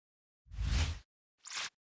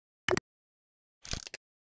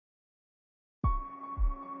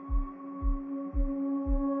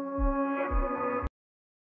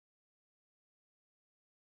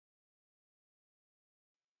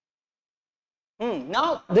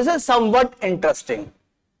Now this is somewhat interesting.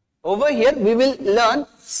 Over here we will learn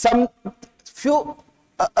some few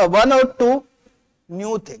one or two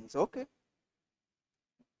new things. Okay.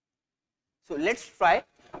 So let's try.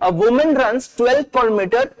 A woman runs 12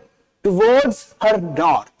 kilometers towards her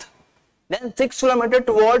north, then 6 kilometers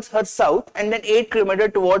towards her south, and then 8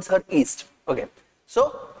 kilometers towards her east. Okay.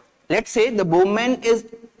 So let's say the woman is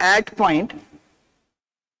at point.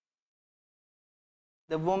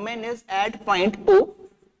 The woman is at point O.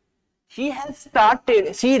 She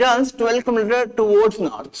runs 12 kilometers towards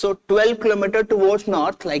north. So 12 kilometers towards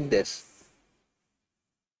north like this.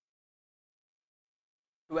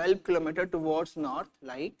 12 kilometers towards north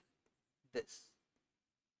like this.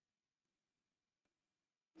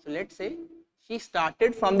 So let's say she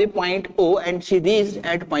started from the point O and she reached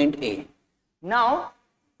at point A. Now,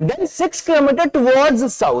 then 6 kilometers towards the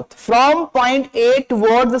south. From point A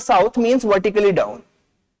towards the south means vertically down.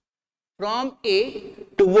 From A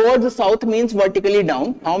towards the south means vertically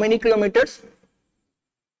down. How many kilometers?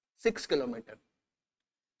 6 kilometers.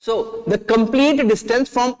 So the complete distance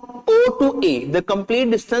from O to A, the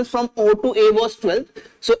complete distance from O to A was 12.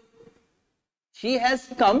 So she has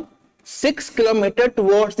come 6 kilometers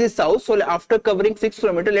towards the south. So after covering 6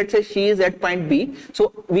 kilometers, let's say she is at point B.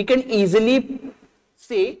 So we can easily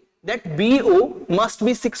say that BO must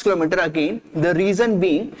be 6 kilometers again. The reason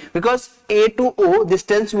being because A to O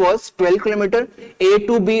distance was 12 kilometers, A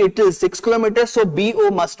to B it is 6 kilometers. So BO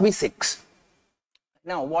must be 6.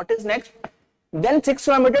 Now what is next? Then 6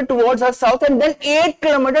 kilometers towards her south and then 8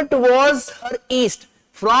 kilometers towards her east.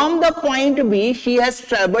 From the point B, she has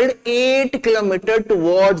traveled 8 kilometers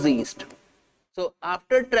towards east. So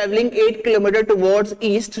after traveling 8 kilometers towards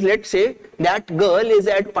east, let's say that girl is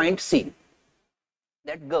at point C.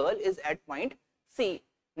 That girl is at point C.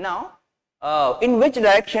 Now, in which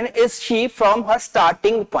direction is she from her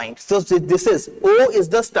starting point? So this is O is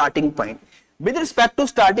the starting point. With respect to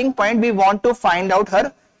starting point, we want to find out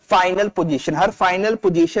her final position. Her final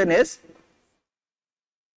position is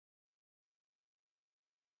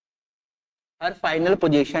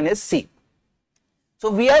C. So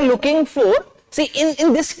we are looking for, see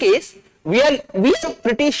in this case we are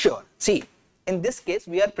pretty sure. See, in this case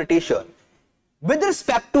we are pretty sure. With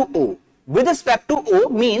respect to O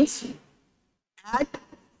means at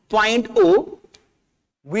point O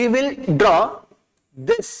we will draw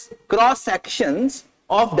this cross sections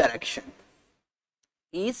of direction.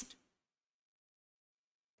 East,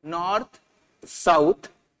 north, south,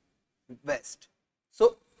 west.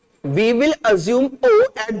 So we will assume O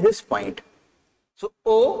at this point. So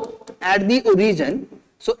O at the origin.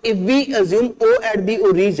 So if we assume O at the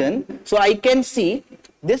origin, so I can see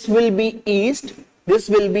this will be east, this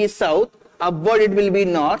will be south, upward it will be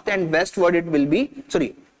north, and westward it will be,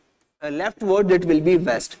 leftward it will be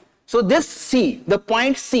west. So this C, the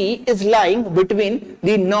point C is lying between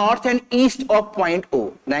the north and east of point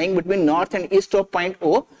O, lying between north and east of point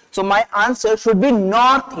O. So my answer should be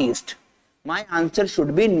northeast. My answer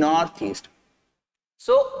should be northeast.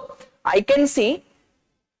 So I can see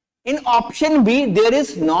in option B there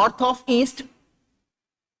is north of east,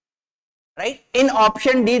 right? In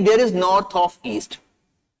option D there is north of east.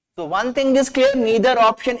 So one thing is clear, neither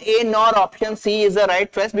option A nor option C is the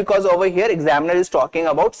right choice, because over here examiner is talking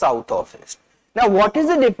about south of east. Now what is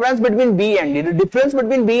the difference between B and D? The difference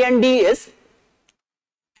between B and D is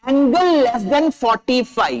angle less than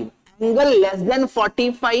 45, angle less than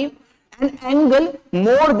 45 and angle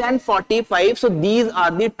more than 45. So these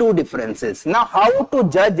are the two differences. Now how to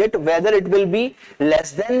judge it, whether it will be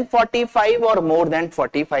less than 45 or more than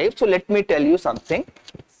 45? So let me tell you something.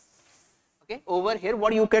 Okay, over here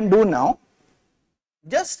what you can do now,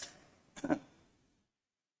 just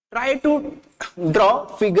try to draw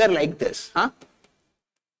figure like this.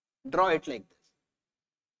 Draw it like this.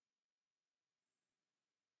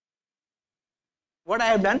 What I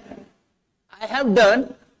have done?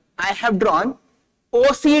 I have drawn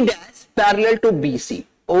OC dash parallel to BC.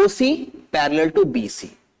 OC parallel to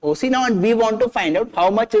BC. OC, now and we want to find out how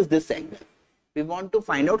much is this angle. We want to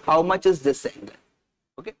find out how much is this angle.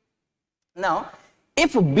 Okay. Now,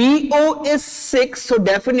 if BO is 6, so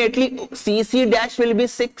definitely CC dash will be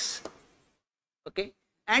 6. Okay.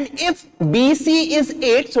 And if BC is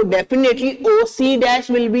 8, so definitely OC dash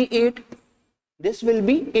will be 8. This will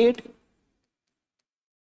be 8.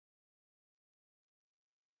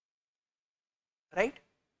 Right?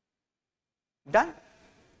 Done.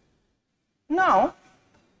 Now,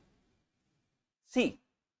 see,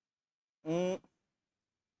 do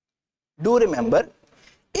remember,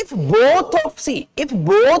 if both of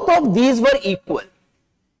these were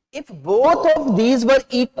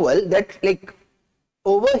equal, that like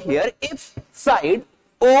over here, if side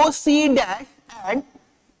OC dash and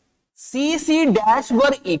CC dash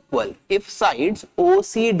were equal, if sides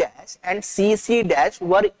OC dash and CC dash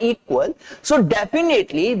were equal, so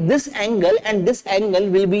definitely this angle and this angle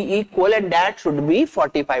will be equal, and that should be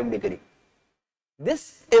 45 degree.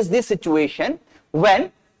 This is the situation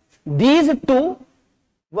when these two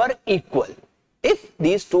were equal. If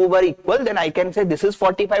these two were equal, then I can say this is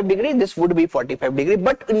 45 degree, this would be 45 degree.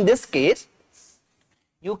 But in this case,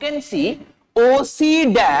 you can see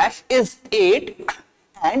OC dash is 8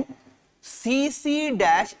 and CC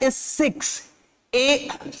dash is 6.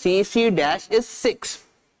 CC dash is 6,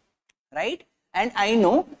 right? And I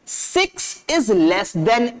know 6 is less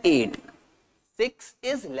than 8. 6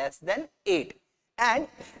 is less than 8. And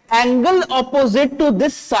angle opposite to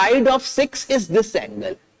this side of 6 is this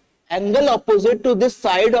angle. Angle opposite to this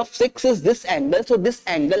side of 6 is this angle. So this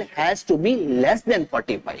angle has to be less than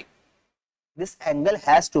 45. This angle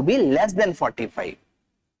has to be less than 45.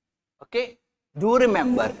 Okay. Do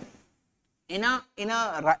remember, in a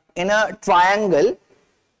triangle,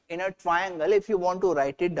 if you want to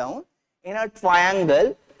write it down, in a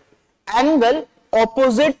triangle, angle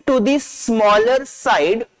opposite to the smaller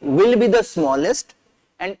side will be the smallest,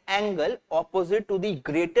 and angle opposite to the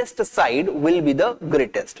greatest side will be the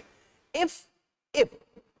greatest. If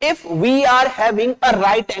we are having a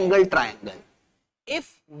right angle triangle,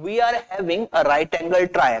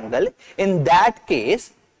 in that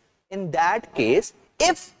case,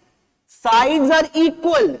 if sides are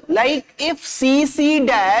equal, like if CC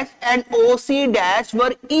dash and OC dash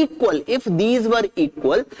were equal, if these were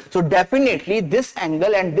equal, so definitely this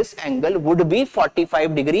angle and this angle would be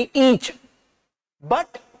 45 degree each.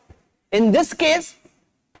 But in this case,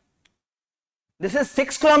 this is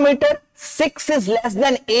 6 kilometer, 6 is less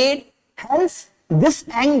than 8, hence this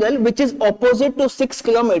angle which is opposite to 6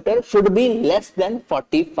 kilometer should be less than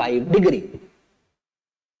 45 degree.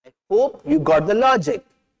 I hope you got the logic.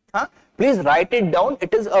 Please write it down.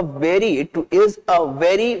 It is a very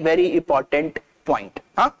important point.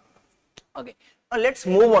 Okay. Now let's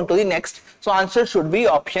move on to the next. So answer should be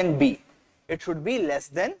option B. It should be less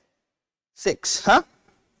than 6.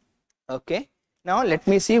 Okay. Now let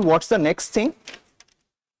me see what's the next thing.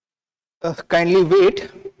 Kindly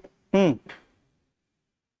wait.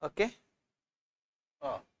 Okay.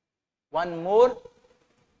 One more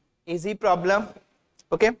easy problem.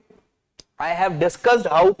 Okay. I have discussed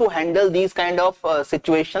how to handle these kind of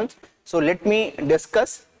situations. So let me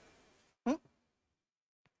discuss. So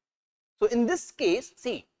in this case,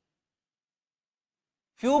 see,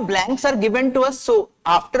 few blanks are given to us. So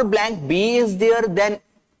after blank B is there, then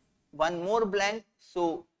one more blank.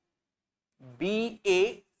 So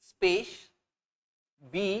BA space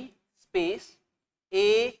B space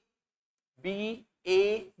A B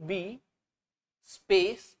A B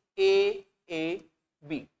space A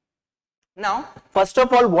B. Now, first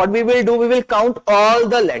of all, what we will do, we will count all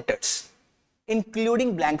the letters,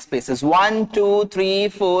 including blank spaces. 1, 2, 3,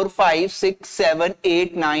 4, 5, 6, 7,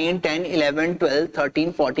 8, 9, 10, 11, 12,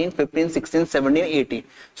 13, 14, 15, 16, 17, 18.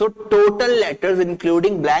 So, total letters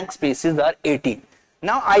including blank spaces are 18.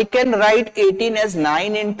 Now, I can write 18 as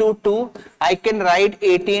 9 into 2. I can write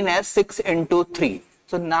 18 as 6 into 3.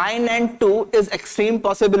 So, 9 and 2 is extreme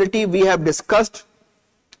possibility. We have discussed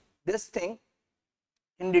this thing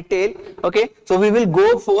in detail. Okay, so we will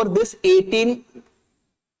go for this 18.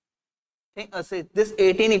 This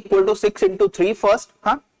 18 equal to 6 into 3 first.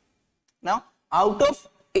 Now, out of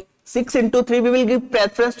 6 into 3, we will give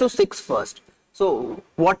preference to 6 first. So,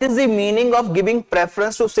 what is the meaning of giving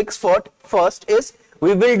preference to 6 first is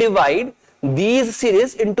we will divide these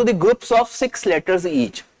series into the groups of 6 letters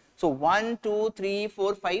each. So, 1, 2, 3,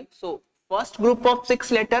 4, 5. So, first group of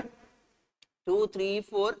 6 letter, 2, 3,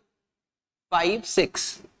 4, 5,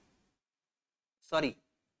 6. Sorry,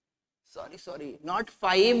 not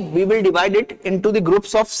 5. We will divide it into the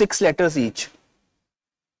groups of 6 letters each.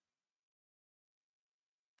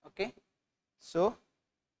 Okay. So,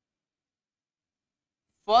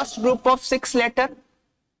 first group of 6 letter,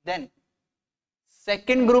 then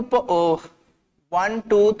second group of 1,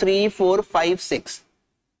 2, 3, 4, 5, 6.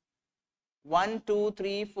 1, 2,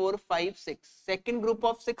 3, 4, 5, 6. Second group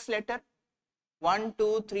of 6 letter. 1,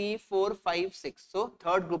 2, 3, 4, 5, 6. So,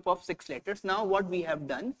 third group of 6 letters. Now, what we have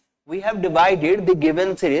done, we have divided the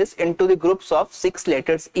given series into the groups of 6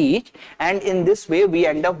 letters each, and in this way, we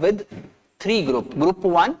end up with 3 groups. Group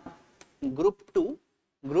 1, Group 2,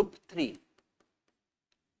 Group 3.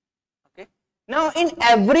 Okay. Now, in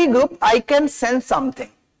every group, I can send something.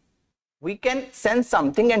 We can send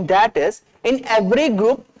something, and that is, in every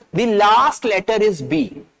group, the last letter is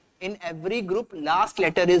B. In every group, last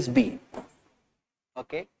letter is B.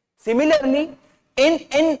 Okay. Similarly,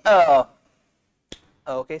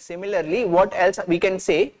 similarly, what else we can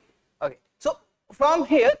say? Okay. So from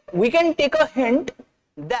here we can take a hint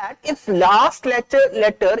that if last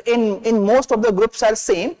letter in most of the groups are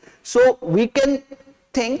same, so we can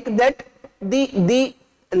think that the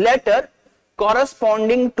letter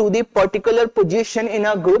corresponding to the particular position in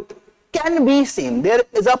a group can be same. There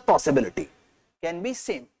is a possibility, can be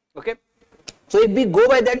same. Okay. So if we go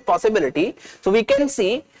by that possibility, so we can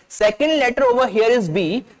see second letter over here is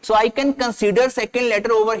B, so I can consider second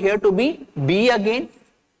letter over here to be B again,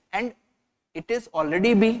 and it is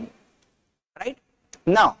already B, right?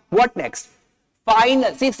 Now what next?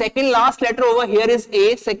 Final, see, second last letter over here is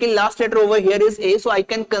A, second last letter over here is A, so I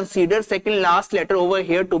can consider second last letter over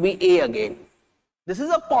here to be A again. This is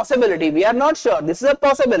a possibility, we are not sure, this is a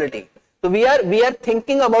possibility. So we are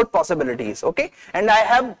thinking about possibilities, okay? And I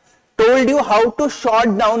have told you how to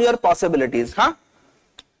short down your possibilities, huh?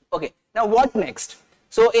 Okay, now what next?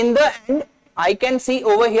 So in the end, I can see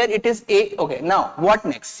over here it is A. Okay, now what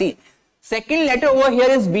next? See, second letter over here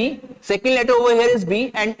is B, second letter over here is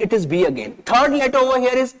B, and it is B again. Third letter over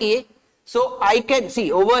here is A, so I can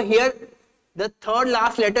see over here the third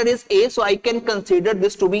last letter is A, so I can consider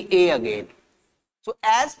this to be A again. So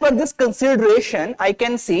as per this consideration, I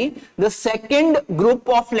can see the second group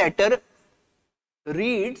of letter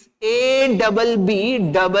reads A double B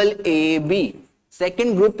double A B.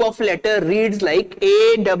 Second group of letter reads like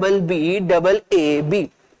A double B double A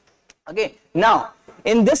B. Okay. Now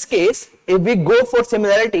in this case, if we go for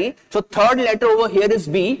similarity, so third letter over here is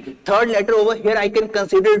B, third letter over here I can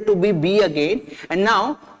consider it to be B again, and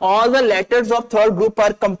now all the letters of third group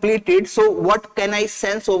are completed. So what can I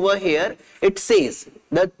sense over here? It says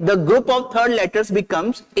that the group of third letters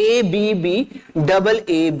becomes A B B double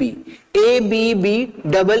A B, A B B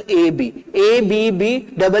double A B, A B B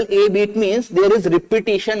double A B. It means there is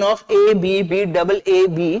repetition of A B B double A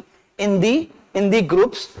B in the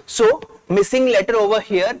groups. So missing letter over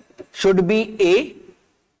here should be A,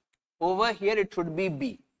 over here it should be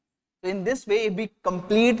B. So in this way, if we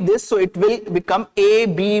complete this, so it will become A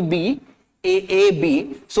B B A A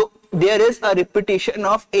B. So there is a repetition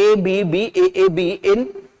of A B B A A B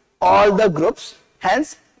in all the groups.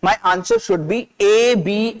 Hence my answer should be A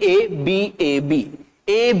B A B A B,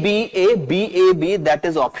 A B A B A B. That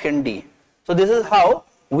is option D. So this is how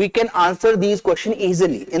we can answer these questions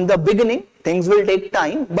easily. In the beginning, things will take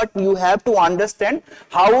time, but you have to understand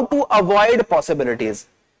how to avoid possibilities,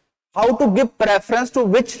 how to give preference to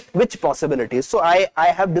which possibilities. So I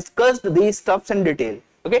have discussed these stuffs in detail.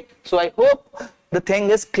 Okay, so I hope the thing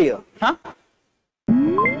is clear, huh?